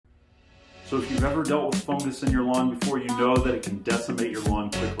So if you've ever dealt with fungus in your lawn before, you know that it can decimate your lawn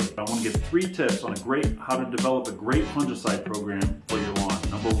quickly. I want to give 3 tips on how to develop a great fungicide program for your lawn.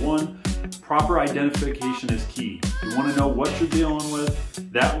 Number 1, proper identification is key. You want to know what you're dealing with.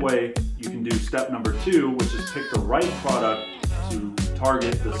 That way you can do step number 2, which is pick the right product to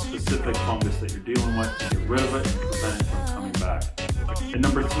target the specific fungus that you're dealing with to get rid of it and prevent it from coming back. And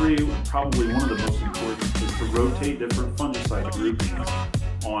number 3, probably one of the most important, is to rotate different fungicide groupings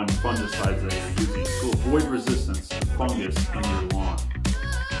on fungicides that you're using to avoid resistance to fungus in your lawn.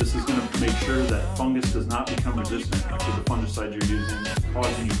 This is going to make sure that fungus does not become resistant to the fungicide you're using,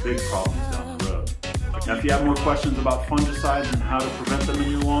 causing you big problems down the road. Now, if you have more questions about fungicides and how to prevent them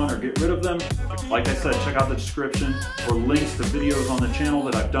in your lawn or get rid of them, like I said, check out the description or links to videos on the channel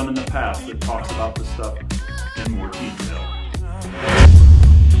that I've done in the past that talks about this stuff in more detail.